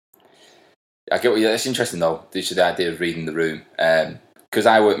 I get what you. That's interesting, though. This is the idea of reading the room. Because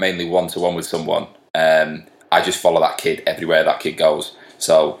I work mainly one-to-one with someone. I just follow that kid everywhere that kid goes.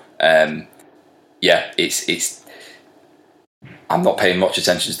 So, it's. I'm not paying much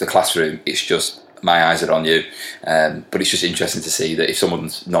attention to the classroom. It's just my eyes are on you. But it's just interesting to see that if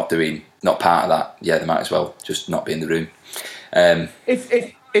someone's not part of that, they might as well just not be in the room.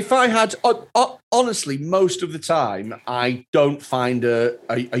 If I had, honestly, most of the time, I don't find a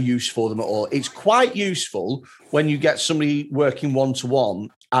use for them at all. It's quite useful when you get somebody working one-to-one,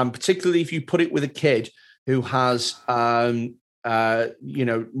 and particularly if you put it with a kid who has,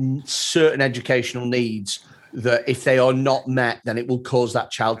 certain educational needs that if they are not met, then it will cause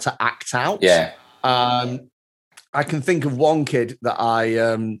that child to act out. Yeah. I can think of one kid that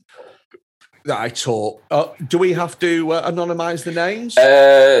I taught. Do we have to anonymise the names?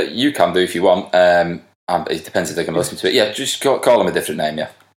 You can do if you want. It depends if they can listen to it. Yeah, just call them a different name,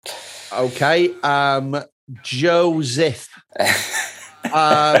 yeah. Okay. Joseph.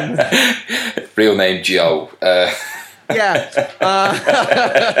 Real name, Joe. Yeah.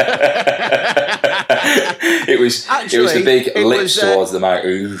 It was the big lips towards the mic.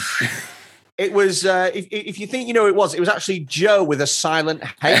 It was, if you think you know who it was actually Joe with a silent H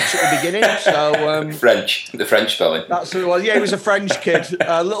at the beginning. So the French spelling. That's who it was. Yeah, he was a French kid.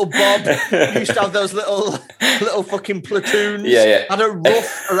 Little Bob used to have those little fucking platoons. Yeah. Had a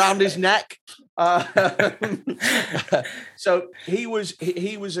ruff around his neck. So he was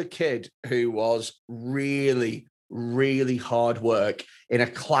a kid who was really, really hard work in a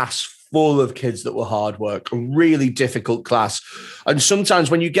class full of kids that were hard work, a really difficult class. And sometimes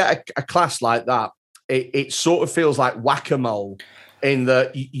when you get a class like that, it sort of feels like whack-a-mole in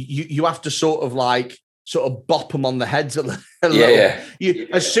that you have to sort of bop them on the heads a little. Yeah.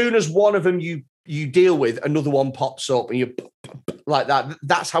 As soon as one of them you deal with, another one pops up and you like that.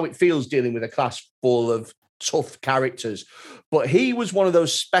 That's how it feels dealing with a class full of tough characters. But he was one of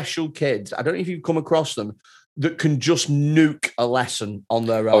those special kids. I don't know if you've come across them that can just nuke a lesson on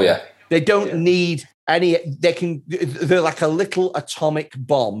their own. Oh, yeah. They don't need any, they're like a little atomic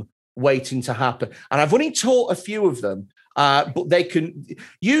bomb waiting to happen. And I've only taught a few of them, but they can,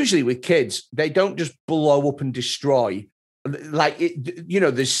 usually with kids, they don't just blow up and destroy. Like,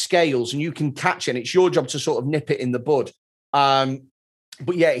 there's scales and you can catch it and it's your job to sort of nip it in the bud.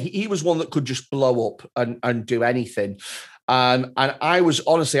 But yeah, he was one that could just blow up and do anything. And I was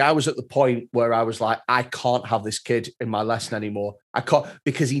at the point where I was like, I can't have this kid in my lesson anymore. I can't,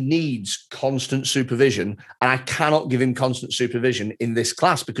 because he needs constant supervision and I cannot give him constant supervision in this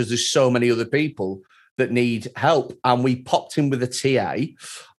class because there's so many other people that need help. And we popped him with a TA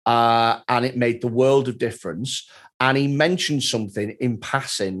and it made the world of difference. And he mentioned something in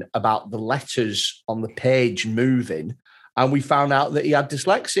passing about the letters on the page moving. And we found out that he had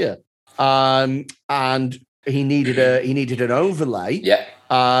dyslexia. And he needed an overlay. Yeah.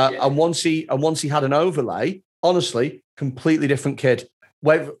 And once he had an overlay, honestly, completely different kid.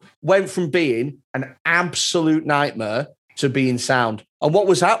 Went from being an absolute nightmare to being sound. And what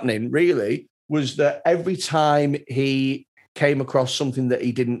was happening really was that every time he came across something that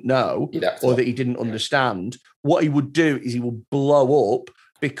he didn't know or that he didn't understand, what he would do is he would blow up,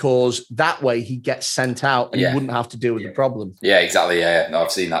 because that way he gets sent out and he wouldn't have to deal with the problem. Yeah, exactly. Yeah. No,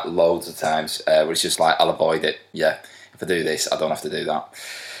 I've seen that loads of times where it's just like, I'll avoid it. Yeah, if I do this, I don't have to do that.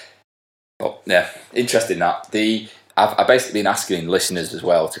 But yeah, interesting that. I've basically been asking listeners as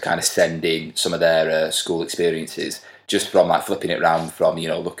well to kind of send in some of their school experiences, just from like flipping it around from,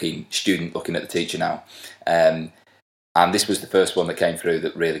 looking at the teacher now. And this was the first one that came through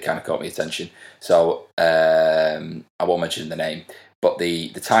that really kind of caught my attention. So I won't mention the name. But the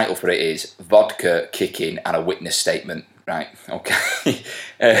title for it is Vodka, Kicking and a Witness Statement. Right, okay.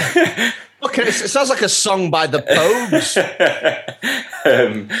 Okay, it sounds like a song by the Pogues.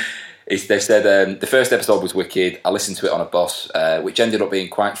 They said the first episode was wicked. I listened to it on a bus, which ended up being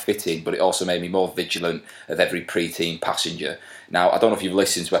quite fitting, but it also made me more vigilant of every preteen passenger. Now, I don't know if you've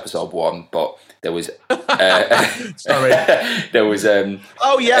listened to episode 1, but there was... Sorry. There was...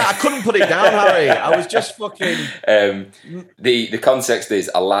 oh, yeah, I couldn't put it down, Harry. I was just fucking... The context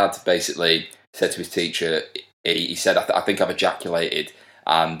is a lad basically said to his teacher, he said, I think I've ejaculated.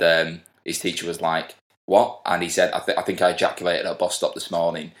 And his teacher was like, what? And he said, I think I ejaculated at a bus stop this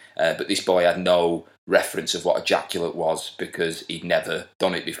morning. But this boy had no reference of what ejaculate was because he'd never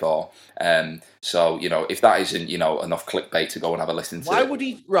done it before. So, if that isn't, enough clickbait to go and have a listen to. Why would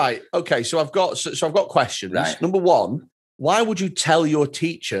he? Right. Okay. So I've got questions. Right. Number one, why would you tell your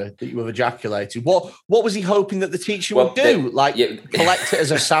teacher that you have ejaculated? What was he hoping that the teacher would do? Collect it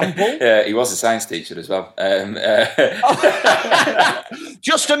as a sample? Yeah, he was a science teacher as well.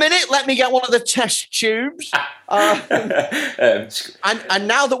 Just a minute, let me get one of the test tubes. And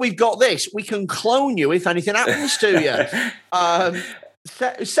now that we've got this, we can clone you if anything happens to you.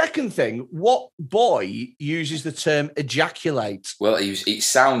 Second thing, what boy uses the term ejaculate? Well, it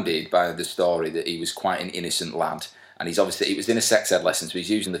sounded by the story that he was quite an innocent lad. And it was in a sex ed lesson, so he's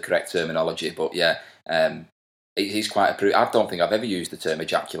using the correct terminology. But yeah, he's quite I don't think I've ever used the term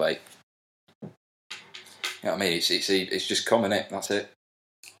ejaculate. You know what I mean? It's just common, it. That's it.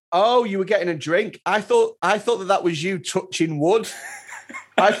 Oh, you were getting a drink. I thought that was you touching wood.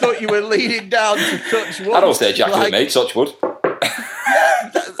 I thought you were leaning down to touch wood. I don't say ejaculate, mate. Touch wood.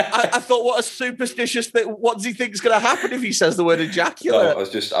 I thought, what a superstitious thing. What does he think is going to happen if he says the word ejaculate? No,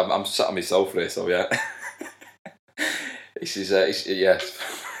 I'm sat on my sofa here, so yeah. This is yes.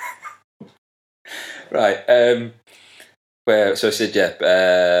 Right. So I said,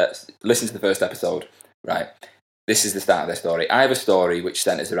 listen to the first episode. Right. This is the start of their story. I have a story which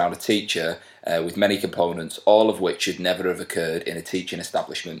centres around a teacher with many components, all of which should never have occurred in a teaching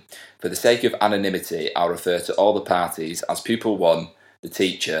establishment. For the sake of anonymity, I'll refer to all the parties as Pupil 1, the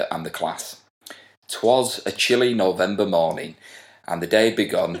teacher and the class. 'Twas a chilly November morning, And the day had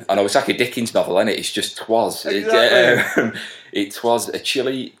begun. I know it's like a Dickens novel, isn't it? It's just 'twas. Exactly. It was a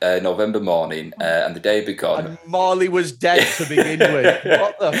chilly November morning, and the day had begun. And Marley was dead to begin with.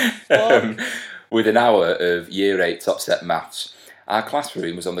 What the fuck? With an hour of Year 8 top set maths. Our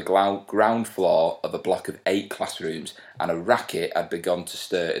classroom was on the ground floor of a block of 8 classrooms, and a racket had begun to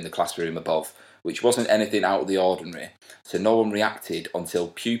stir in the classroom above, which wasn't anything out of the ordinary. So no one reacted until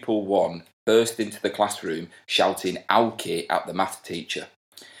pupil 1 burst into the classroom shouting "Alki" at the math teacher.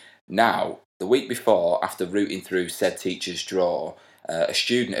 Now, the week before, after rooting through said teacher's drawer, a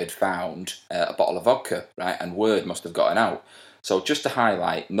student had found a bottle of vodka, right, and word must have gotten out. So just to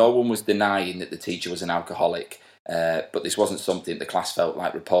highlight, no one was denying that the teacher was an alcoholic, but this wasn't something the class felt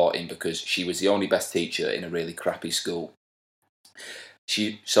like reporting because she was the only best teacher in a really crappy school.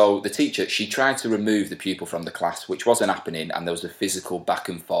 So the teacher, she tried to remove the pupil from the class, which wasn't happening, and there was a physical back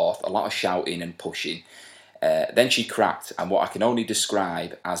and forth, a lot of shouting and pushing. Then she cracked, and what I can only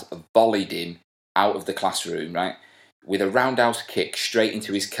describe as volleyed him out of the classroom, right, with a roundhouse kick straight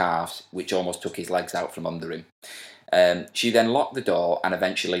into his calves, which almost took his legs out from under him. She then locked the door and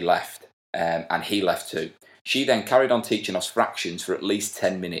eventually left, and he left too. She then carried on teaching us fractions for at least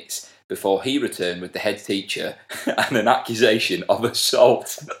 10 minutes before he returned with the head teacher and an accusation of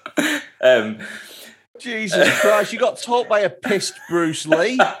assault. Jesus Christ, you got taught by a pissed Bruce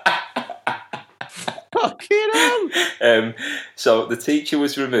Lee. Fucking hell. So the teacher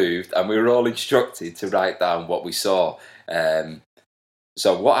was removed and we were all instructed to write down what we saw.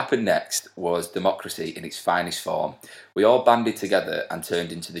 So what happened next was democracy in its finest form. We all banded together and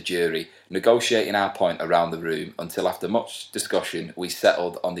turned into the jury, negotiating our point around the room until after much discussion we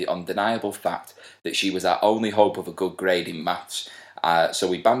settled on the undeniable fact that she was our only hope of a good grade in maths. So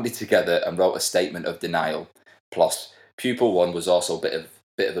we banded together and wrote a statement of denial. Plus, pupil 1 was also a bit of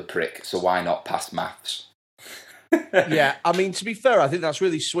a prick, so why not pass maths? Yeah, I mean, to be fair, I think that's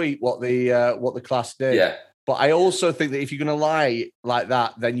really sweet what the class did. Yeah. But I also think that if you're going to lie like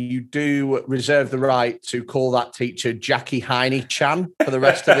that, then you do reserve the right to call that teacher Jackie Heine-chan for the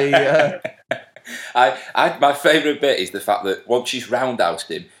rest of the... My favourite bit is the fact that once she's roundhoused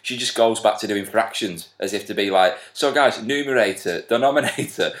him, she just goes back to doing fractions as if to be like, so guys, numerator,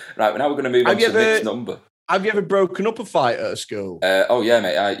 denominator, right, now we're going to move on to the next number. Have you ever broken up a fight at a school? Oh yeah,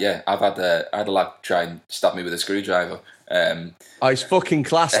 mate. I've had a lad try and stab me with a screwdriver. It's fucking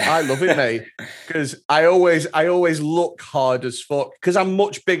class. I love it, mate. Because I always look hard as fuck. Because I'm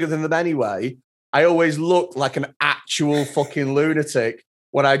much bigger than them anyway. I always look like an actual fucking lunatic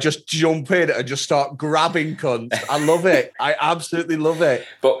when I just jump in and just start grabbing cunts. I love it. I absolutely love it.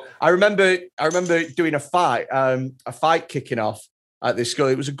 But I remember doing a fight kicking off at this school.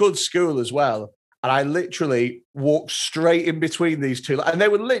 It was a good school as well. And I literally walked straight in between these two. And they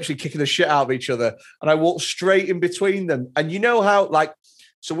were literally kicking the shit out of each other. And I walked straight in between them. And you know how,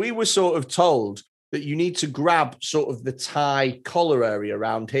 so we were sort of told that you need to grab sort of the tie collar area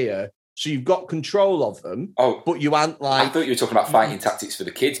around here. So you've got control of them. Oh, but you aren't I thought you were talking about fighting tactics for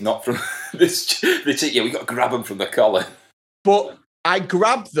the kids, not from this. Yeah, we got to grab them from the collar. But I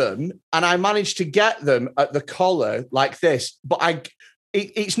grabbed them and I managed to get them at the collar like this. But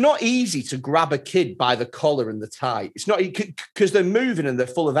it's not easy to grab a kid by the collar and the tie. It's not because they're moving and they're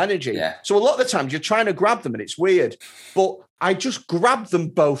full of energy. Yeah. So a lot of the times you're trying to grab them and it's weird. But I just grabbed them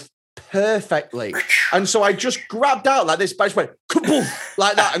both perfectly. And so I just grabbed out like this, but went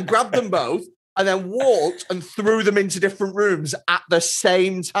like that and grabbed them both and then walked and threw them into different rooms at the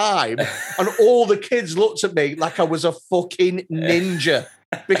same time. And all the kids looked at me like I was a fucking ninja.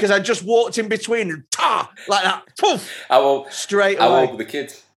 Because I just walked in between and like that. Poof, straight away. How old were the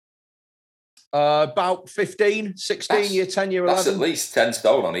kids? About 15, 16, year 10, year 11. That's at least 10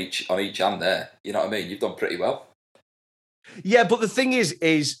 stone on each hand there. You know what I mean? You've done pretty well. Yeah, but the thing is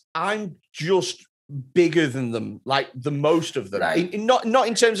I'm just bigger than them, like the most of them. Right. Not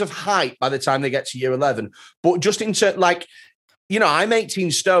in terms of height by the time they get to year 11, but just in terms, like, you know, I'm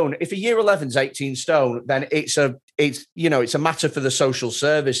 18 stone. If a year 11's 18 stone, then it's a matter for the social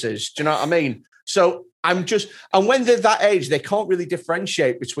services. Do you know what I mean? So and when they're that age, they can't really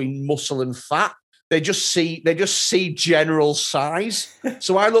differentiate between muscle and fat. They just see general size.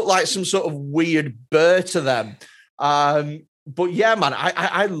 So I look like some sort of weird burr to them. But yeah, man,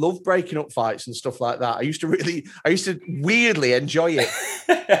 I love breaking up fights and stuff like that. I used to weirdly enjoy it.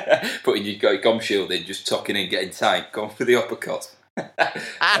 Putting your gum shield in, just tucking in, getting tight, going for the uppercut. I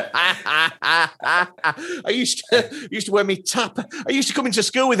used to wear me tap. I used to come into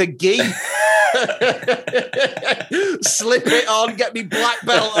school with a gi, slip it on, get me black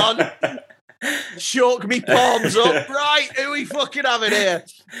belt on. shook me palms up. Right, who are we fucking having here?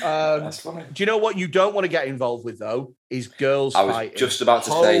 That's funny. Do you know what you don't want to get involved with though? Is girls I was fighting. just about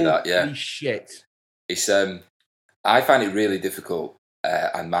to say that. Yeah, Holy shit. It's I find it really difficult,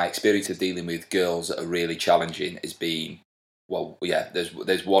 and my experience of dealing with girls that are really challenging has been, well, yeah,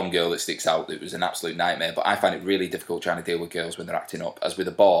 there's one girl that sticks out that was an absolute nightmare, but I find it really difficult trying to deal with girls when they're acting up. As with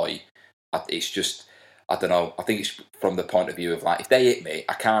a boy, it's just, I don't know, I think it's from the point of view of like, if they hit me,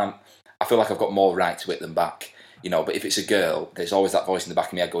 I feel like I've got more right to hit them back, but if it's a girl, there's always that voice in the back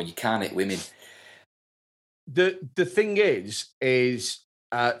of my head going, you can't hit women. The thing is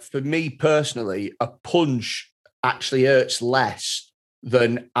for me personally, a punch actually hurts less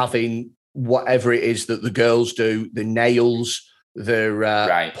than having whatever it is that the girls do, the nails,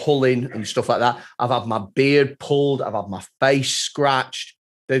 the pulling and stuff like that. I've had my beard pulled. I've had my face scratched.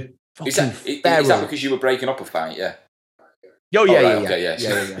 They're fucking is that because you were breaking up a fight? Yeah. Oh, yeah,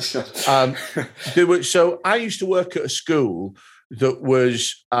 yeah. So I used to work at a school that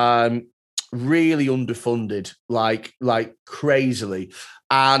was really underfunded, like crazily.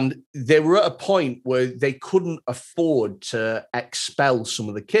 And they were at a point where they couldn't afford to expel some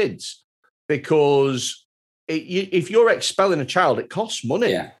of the kids because if you're expelling a child, it costs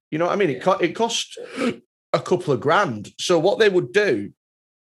money. Yeah. You know what I mean? It costs a couple of grand. So what they would do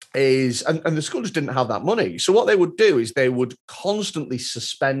is, and the school just didn't have that money. So what they would do is they would constantly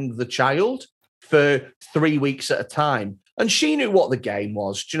suspend the child for 3 weeks at a time. And she knew what the game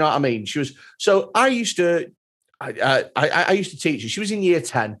was. Do you know what I mean? I used to teach her. She was in year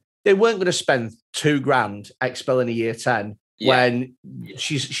 10. They weren't going to spend $2,000 expelling a year 10 when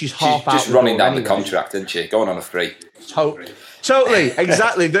she's half out. Just running down the contract, isn't she? Going on a free. Totally,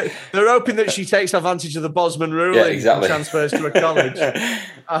 exactly. They're hoping that she takes advantage of the Bosman ruling and transfers to a college.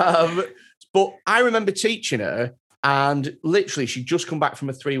 But I remember teaching her, and literally she'd just come back from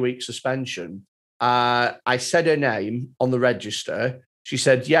a 3-week suspension. I said her name on the register. She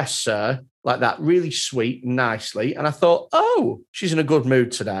said, "Yes, sir," like that, really sweet and nicely. And I thought, oh, she's in a good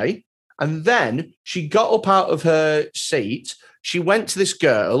mood today. And then she got up out of her seat. She went to this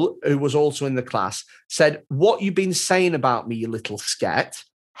girl who was also in the class, said, "What you been saying about me, you little sket?"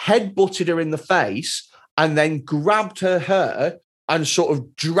 Head-butted her in the face and then grabbed her hair and sort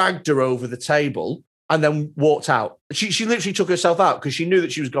of dragged her over the table and then walked out. She literally took herself out because she knew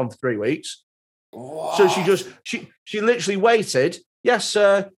that she was gone for 3 weeks. Wow. So she literally waited. "Yes,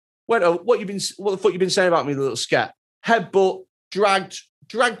 sir." Went, "Oh, what the fuck you been saying about me, the little sket?" Headbutt,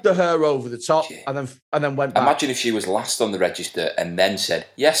 dragged the hair over the top, and then went back. Imagine if she was last on the register and then said,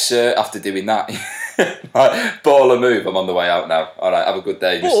 "Yes, sir," after doing that. Baller move. I'm on the way out now. All right, have a good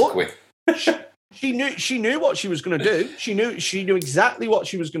day, Mr. Quinn. She knew what she was going to do. She knew exactly what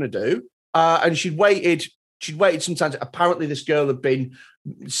she was going to do, and she'd waited sometimes. Apparently, this girl had been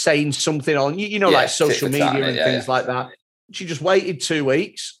saying something on, like social media and things like that. She just waited 2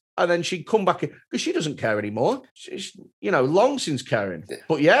 weeks. And then she'd come back because she doesn't care anymore. She's, long since caring.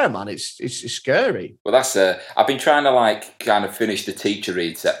 But yeah, man, it's scary. Well, that's I've been trying to kind of finish the teacher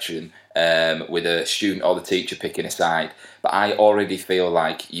read section with a student or the teacher picking a side. But I already feel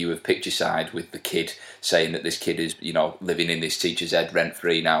like you have picked your side with the kid, saying that this kid is, living in this teacher's head rent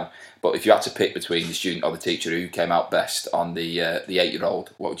free now. But if you had to pick between the student or the teacher, who came out best on the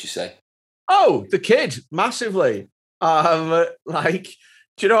 8-year-old, what would you say? Oh, the kid, massively.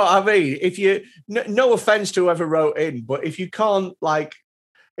 Do you know what I mean? If you, no offense to whoever wrote in, but if you can't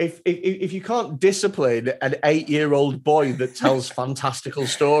if you can't discipline an 8-year-old boy that tells fantastical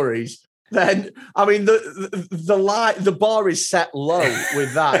stories, then I mean the bar is set low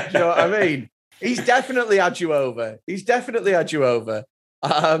with that. Do you know what I mean? He's definitely had you over.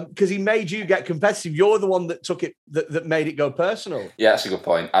 Because he made you get competitive. You're the one that took it, that made it go personal. Yeah, that's a good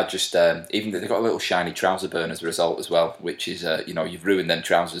point. I just, even they've got a little shiny trouser burn as a result as well, which is, you've ruined them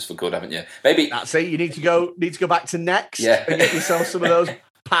trousers for good, haven't you? Maybe that's it. You need to go back to Next and get yourself some of those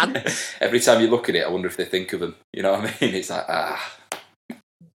pants. Every time you look at it, I wonder if they think of them. You know what I mean? It's like, Do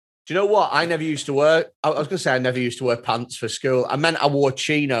you know what? I never used to wear. I was going to say I never used to wear pants for school. I meant I wore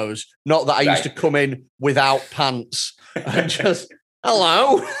chinos, not that I used to come in without pants and just.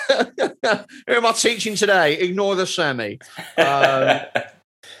 Hello, who am I teaching today? Ignore the semi. But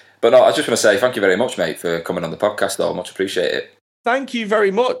no, I just want to say thank you very much, mate, for coming on the podcast, though. Much appreciate it. Thank you very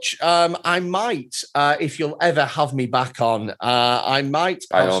much. I might, if you'll ever have me back on, I might.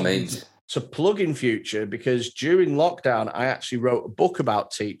 By all means. To plug in future, because during lockdown, I actually wrote a book about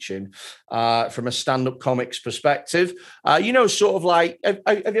teaching from a stand-up comics perspective. Sort of like, have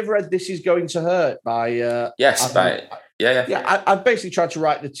you ever read This Is Going to Hurt by... Yes, by... Yeah. I basically tried to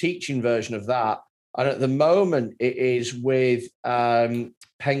write the teaching version of that. And at the moment, it is with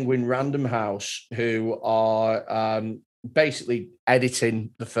Penguin Random House, who are basically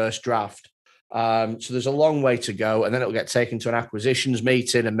editing the first draft. So there's a long way to go, and then it'll get taken to an acquisitions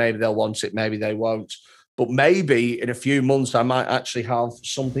meeting, and maybe they'll want it, maybe they won't. But maybe in a few months, I might actually have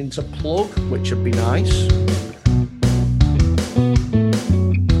something to plug, which would be nice.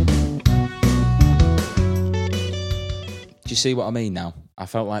 Do you see what I mean now? I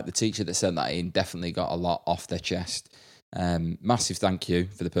felt like the teacher that sent that in definitely got a lot off their chest. Massive thank you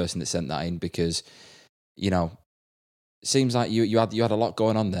for the person that sent that in, because, you know, it seems like you had a lot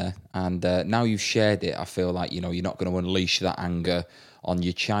going on there, and now you've shared it, I feel like, you know, you're not going to unleash that anger on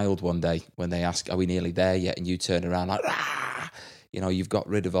your child one day when they ask, are we nearly there yet? And you turn around like, ah! You know, you've got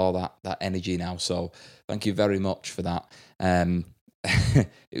rid of all that energy now. So thank you very much for that. It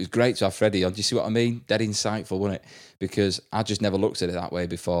was great to have Freddie on. Do you see what I mean? Dead insightful, wasn't it? Because I just never looked at it that way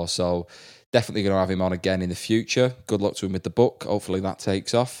before. So definitely going to have him on again in the future. Good luck to him with the book. Hopefully that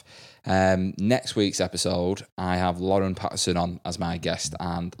takes off. Next week's episode, I have Lauren Patterson on as my guest,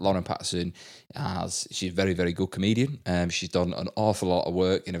 and Lauren Patterson, she's a very, very good comedian. She's done an awful lot of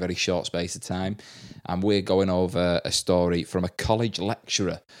work in a very short space of time, and we're going over a story from a college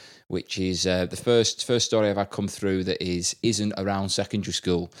lecturer, which is the first story I've had come through that isn't around secondary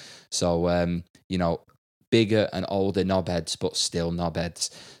school. So, you know, bigger and older knobheads, but still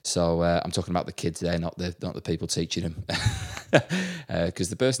knobheads. So I'm talking about the kids there, not the people teaching them, because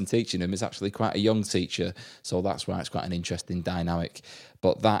the person teaching them is actually quite a young teacher. So that's why it's quite an interesting dynamic.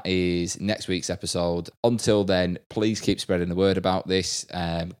 But that is next week's episode. Until then, please keep spreading the word about this,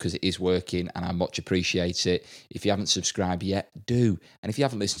 because it is working and I much appreciate it. If you haven't subscribed yet, do. And if you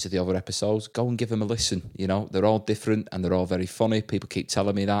haven't listened to the other episodes, go and give them a listen. You know, they're all different and they're all very funny. People keep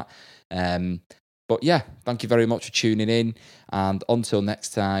telling me that. But yeah, thank you very much for tuning in. And until next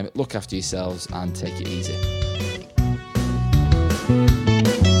time, look after yourselves and take it easy.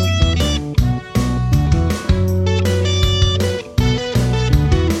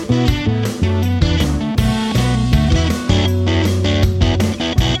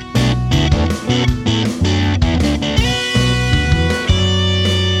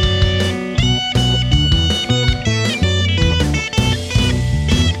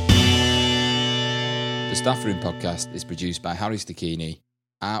 Staff Room Podcast is produced by Harry Stacchini,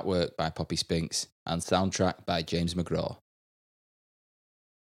 artwork by Poppy Spinks, and soundtrack by James McGraw.